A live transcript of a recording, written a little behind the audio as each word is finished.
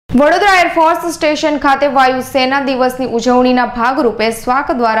Vadodara air force station ખાતે વાયુસેના દિવસની ઉજવણીના ભાગરૂપે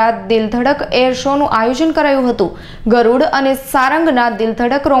સ્વાક દ્વારા દિલધડક એર શોનું આયોજન કરાયું હતું। ગરુડ અને સારંગના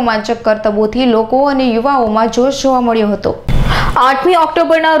દિલધડક રોમાંચક કરતબોથી લોકો અને યુવાઓમાં જોશ જોવા મળ્યો હતો। 8મી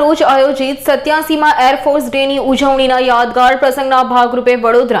ઓક્ટોબરના રોજ આયોજિત 87મા એરફોર્સ ડેની ઉજવણીના યાદગાર પ્રસંગના ભાગરૂપે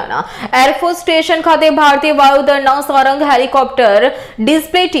વડોદરાના એરફોર્સ સ્ટેશન ખાતે ભારતીય વાયુદળના સારંગ હેલિકોપ્ટર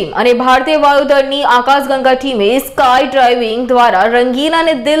ડિસ્પ્લે ટીમ અને ભારતીય વાયુદળની આકાશગંગા ટીમે સ્કાય ડ્રાઇવિંગ દ્વારા રંગીન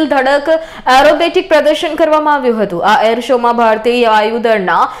અને દિલધડક એરોબેટિક પ્રદર્શન કરવામાં આવ્યું હતું। આ એર શોમાં ભારતીય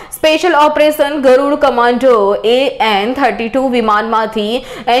વાયુદળના સ્પેશિયલ ઓપરેશન ગરુડ કમાન્ડો AN-32 વિમાનમાંથી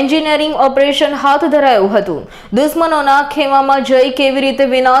એન્જિનિયરિંગ ઓપરેશન હાથ ધરાયું હતું। દુશ્મનોના ખેમામાં જઈ કેવી રીતે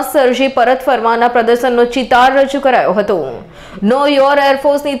વિનાશ સર્જી પરત ફરવાના પ્રદર્શનનો ચિતાર રજૂ કરાયો હતો। નો યોર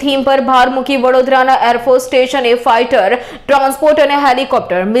એરફોર્સની થીમ પર ભાર મૂકી વડોદરાના એરફોર્સ સ્ટેશને ફાઇટર, ટ્રાન્સપોર્ટ અને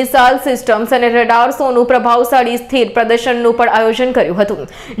હેલિકોપ્ટર, મિસાઇલ સિસ્ટમ્સ અને રડાર શોનું પ્રભાવશાળી સ્થિર પ્રદર્શનનું પણ આયોજન કર્યું હતું,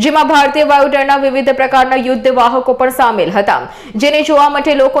 જેમાં ભારતીય વાયુદળના વિવિધ પ્રકારના યુદ્ધ વાહકો પણ સામેલ હતા, જેને જોવા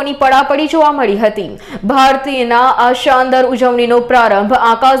માટે લોકોની પડાપડી જોવા મળી હતી। ભારતીયના આ શાનદાર ઉજવણીનો પ્રારંભ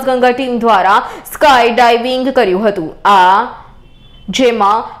આકાશગંગા ટીમ દ્વારા સ્કાય ડાઇવિંગ કર્યું હતું। આ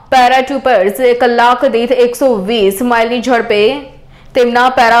જેમાં પેરાટ્રુપર્સ કલાક દીઠ 120 માઇલની ઝડપે તેમના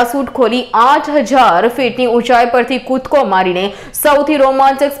પેરાશૂટ ખોલી 8000 ફીટની ઊંચાઈ પરથી કૂદકો મારીને સૌથી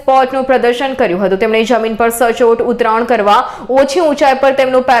રોમાંચક સ્પોટનું પ્રદર્શન કર્યું હતું। તેમણે જમીન પર સચોટ ઉતરાણ કરવા ઓછી ઊંચાઈ પર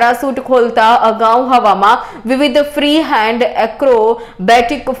તેમનું પેરાશૂટ ખોલતા અગાઉ હવામાં વિવિધ ફ્રી હેન્ડ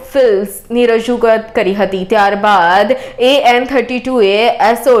એક્રોબેટિક ફિલ્સની રજૂઆત કરી હતી। ત્યારબાદ AN-32એ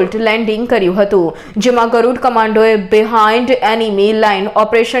એસોલ્ટ લેન્ડિંગ કર્યું હતું, જેમાં ગરુડ કમાન્ડોએ બિહાઇન્ડ એનિમી લાઇન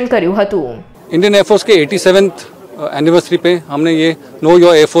ઓપરેશન કર્યું હતું। इंडियन एयरफोर्स के 87th एनिवर्सरी पे हमने ये नो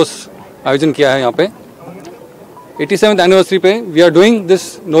योर एयरफोर्स आयोजन किया है। यहाँ पे 87th एनिवर्सरी पे we are doing this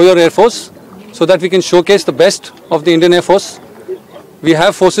know your air force so that we can showcase the best of the Indian Air Force. We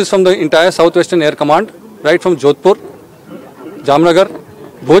have forces from the entire Southwestern Air Command, right from Jodhpur, Jamnagar,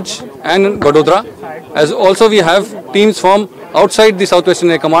 Bhuj and Vadodra. As also we have teams from outside the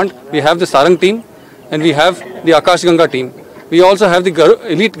Southwestern Air Command. We have the Sarang team and we have the Akashganga team. We also have the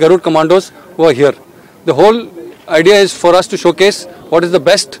elite Garud commandos who are here. The whole idea is for us to showcase what is the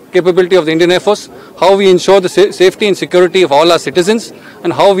best capability of the Indian Air Force, how we ensure the safety and security of all our citizens,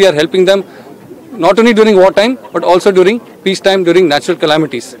 and how we are helping them not only during wartime but also during peacetime, during natural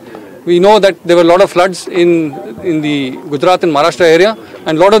calamities. We know that there were a lot of floods in the Gujarat and Maharashtra area,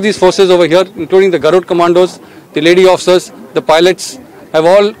 and a lot of these forces over here, including the Garud commandos, the lady officers, the pilots,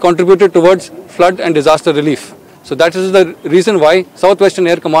 have all contributed towards flood and disaster relief. So that is the reason why Southwestern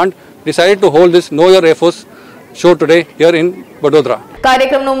Air Command decided to hold this Know Your Air Force show today here in Vadodra.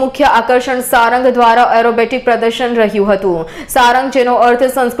 કાર્યક્રમનું મુખ્ય આકર્ષણ સારંગ દ્વારા aerobatic પ્રદર્શન રહ્યું હતું। સારંગ, જેનો અર્થ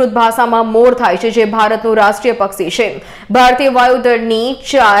સંસ્કૃત ભાષામાં મોર થાય છે, જે ભારતનું રાષ્ટ્રીય પક્ષી છે। ભારતીય વાયુદળની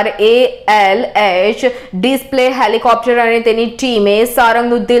 4 ALH ડિસ્પ્લે હેલિકોપ્ટર અને તેની ટીમે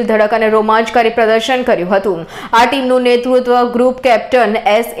સારંગનું દિલધડક અને રોમાંચકારી પ્રદર્શન કર્યું હતું। આ ટીમનું નેતૃત્વ ગ્રુપ કેપ્ટન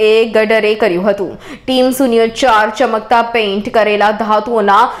SA ગડરે કર્યું હતું। ટીમ 04 ચમકતા પેઇન્ટ કરેલા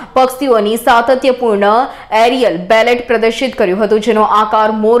ધાતુઓના પક્ષીઓની સાતત્યપૂર્ણ એરિયલ બેલેટ પ્રદર્શિત કર્યું હતું, જેનો આકાર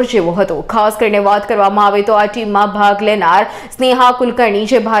મોર જેવો હતો। ખાસ કરીને વાત કરવામાં આવે તો આ ટીમમાં ભાગ લેનાર સ્નેહા કુલકર્ણી,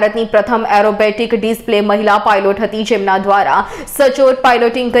 જે ભારતની પ્રથમ એરોબેટિક ડિસ્પ્લે મહિલા પાયલોટ હતી, જેમના દ્વારા સચોટ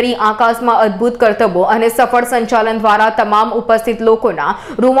પાયલોટિંગ કરી આકાશમાં અદ્ભુત કરતબો અને સફળ સંચાલન દ્વારા તમામ ઉપસ્થિત લોકોના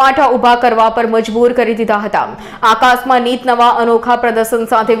રૂવાટા ઊભા કરવા પર મજબૂર કરી દીધા હતા। આકાશમાં નીત નવા અનોખા પ્રદર્શન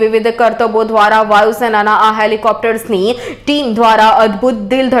સાથે વિવિધ કરતબો દ્વારા વાયુસેનાના આ હેલિકોપ્ટર્સની ટીમ દ્વારા અદ્ભુત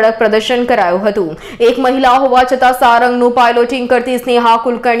દિલધડક પ્રદર્શન કરાયું હતું। એક મહિલા હોવા છતાં સારંગનું પાયલોટિંગ કરતી સ્નેહા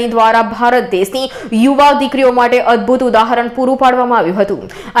કુલકર્ણી દ્વારા ભારત દેશની યુવા દીકરીઓ માટે અદ્ભુત ઉદાહરણ પૂરું પાડવામાં આવ્યું હતું,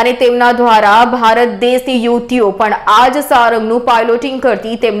 અને તેમના દ્વારા ભારત દેશની યુવતીઓ પણ આ જ સારંગનું પાયલોટિંગ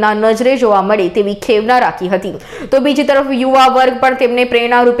કરતી તેમના નજરે જોવા મળે તેવી ખેવના રાખી હતી। તો બીજી તરફ યુવા વર્ગ પણ તેમને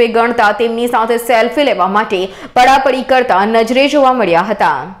પ્રેરણા રૂપે ગણતા તેમની સાથે સેલ્ફી લેવા માટે પડાપડી કરતા નજરે જોવા મળ્યા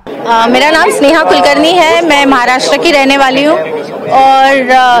હતા। मेरा नाम स्नेहा कुलकर्णी है। मैं महाराष्ट्र की रहने वाली हूँ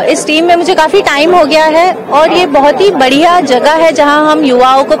और इस टीम में मुझे काफ़ी टाइम हो गया है, और ये बहुत ही बढ़िया जगह है जहाँ हम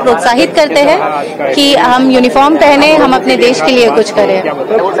युवाओं को प्रोत्साहित करते हैं कि हम यूनिफॉर्म पहने, हम अपने देश के लिए कुछ करें।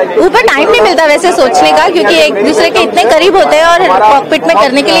 ऊपर टाइम नहीं मिलता वैसे सोचने का, क्योंकि एक दूसरे के इतने करीब होते हैं और कॉकपिट में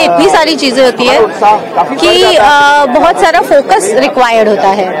करने के लिए इतनी सारी चीज़ें होती है कि बहुत सारा फोकस रिक्वायर्ड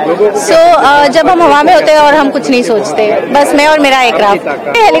होता है। सो जब हम हवा में होते हैं और हम कुछ नहीं सोचते, बस मैं और मेरा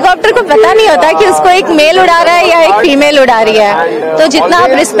एयरक्राफ्ट। हेलीकॉप्टर को पता नहीं होता कि उसको एक मेल उड़ा रहा है या एक फीमेल उड़ा रही है, तो जितना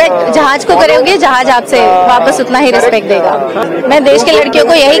आप रिस्पेक्ट जहाज को करोगे, जहाज आपसे वापस उतना ही रिस्पेक्ट देगा। मैं देश के लड़कियों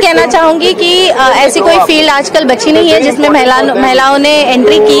को यही कहना चाहूंगी कि ऐसी कोई फील्ड आजकल बची नहीं है जिसमें महिलाओं ने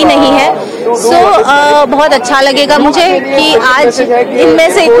एंट्री की नहीं है। बहुत अच्छा लगेगा मुझे कि आज इनमें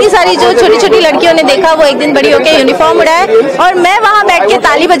से इतनी सारी जो छोटी छोटी लड़कियों ने देखा वो एक दिन बड़ी होकर यूनिफॉर्म उड़ाए और मैं वहां बैठ के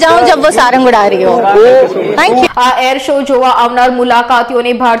ताली बजाऊं जब वो सारंग उड़ा रही हो। Thank you. આ એર શો જોવા આવનાર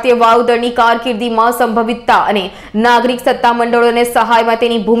મુલાકાતીઓને ભારતીય વાયુદળની કારકિર્દીમાં સંભવિતતા અને નાગરિક સત્તામંડળોને સહાયમાં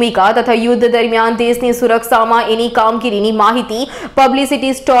તેની ભૂમિકા તથા યુદ્ધ દરમિયાન દેશની સુરક્ષામાં એની કામગીરીની માહિતી,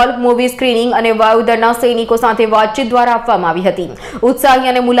 પબ્લિસિટી સ્ટોલ, મૂવી સ્ક્રીનિંગ અને વાયુદળના સૈનિકો સાથે વાતચીત દ્વારા આપવામાં આવી હતી।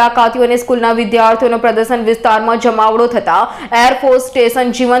 ઉત્સાહી અને મુલાકાતીઓને સ્કૂલના વિદ્યાર્થીઓનો પ્રદર્શન વિસ્તારમાં જમાવડો થતા એરફોર્સ સ્ટેશન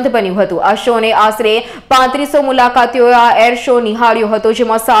જીવંત બન્યું હતું। આ શોને આશરે 3500 મુલાકાતીઓએ આ એર શો નિહાળ્યો હતો,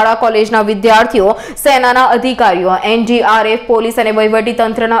 જેમાં શાળા કોલેજના વિદ્યાર્થીઓ, સેનાના અધિકારીઓ, એનડીઆરએફ, પોલીસ અને વહીવટી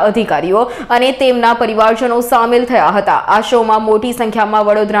તંત્રના અધિકારીઓ અને તેમના પરિવારજનો સામેલ થયા હતા। આ શોમાં મોટી સંખ્યામાં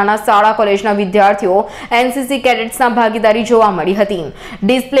વડોદરાના શાળા કોલેજના વિદ્યાર્થીઓ, એનસીસી કેડેટ્સના ભાગીદારી જોવા મળી હતી।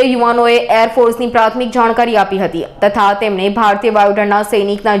 ડિસ્પ્લે યુવાનોએ એરફોર્સની પ્રાથમિક જાણકારી આપી હતી તથા તેમને ભારતીય વાયુદળના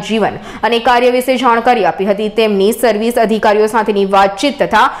સૈનિકના જીવન અને કાર્ય વિશે જાણકારી આપી હતી। તેમની સર્વિસ અધિકારીઓ સાથેની વાતચીત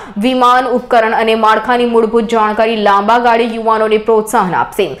તથા વિમાન, ઉપકરણ અને માળખાની મૂળભૂત જાણકારી લાંબા ગાળે યુવાનોને પ્રોત્સાહન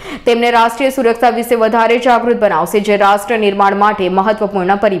આપશે, તેમને રાષ્ટ્રીય સુરક્ષા વિશે વધારે જાગૃત બનાवશે, જે राष्ट्र निर्माण માટે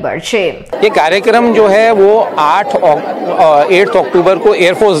महत्वपूर्ण परिबळ છે। ये कार्यक्रम जो है वो 8 अक्टूबर को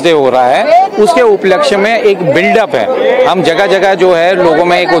एयरफोर्स डे हो रहा है, उसके उपलक्ष्य में एक बिल्डअप है। हम जगह जगह जो है लोगों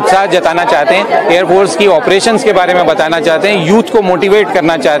में एक उत्साह जताना चाहते हैं, एयरफोर्स की ऑपरेशंस के बारे में बताना चाहते हैं, यूथ को मोटिवेट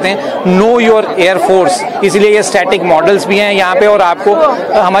करना चाहते हैं, नो योर एयरफोर्स। इसलिए ये स्टैटिक मॉडल्स भी हैं यहाँ पे और आपको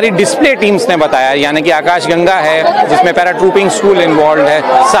हमारी डिस्प्ले टीम्स ने बताया, यानी कि आकाश गंगा है जिसमें पैराट्रूपिंग स्कूल इन्वॉल्व है,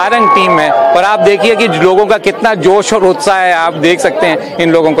 सारंग टीम है, और आप देखिए कि लोगों का कितना जोश और उत्साह है, आप देख सकते हैं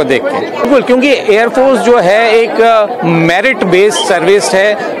इन लोगों को देख के। बिल्कुल, क्योंकि एयरफोर्स जो है एक मेरिट बेस्ड सर्विस है,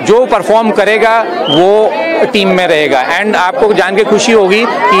 जो परफॉर्म करेगा वो टीम में रहेगा। एंड आपको जान के खुशी होगी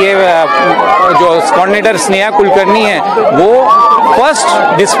कि ये जो कोऑर्डिनेटर स्नेहा कुलकर्णी है वो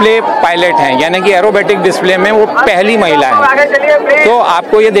फर्स्ट डिस्प्ले पायलट हैं, यानी कि एरोबेटिक डिस्प्ले में वो पहली महिला है। तो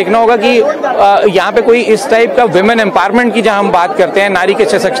आपको ये देखना होगा कि यहाँ पे कोई इस टाइप का विमेन एम्पावरमेंट की जहाँ हम बात करते हैं, नारी के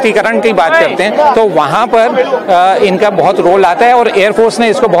सशक्तिकरण की बात करते हैं, तो वहाँ पर इनका बहुत रोल आता है और एयरफोर्स ने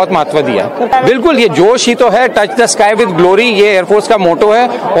इसको बहुत महत्व दिया। बिल्कुल, ये जोश ही तो है, touch the sky with glory, ये एयरफोर्स का मोटो है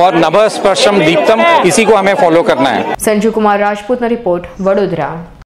और नभ स्पर्शम दीप्तम, इसी को हमें फॉलो करना है। संजू कुमार राजपूत रिपोर्ट, वडोदरा।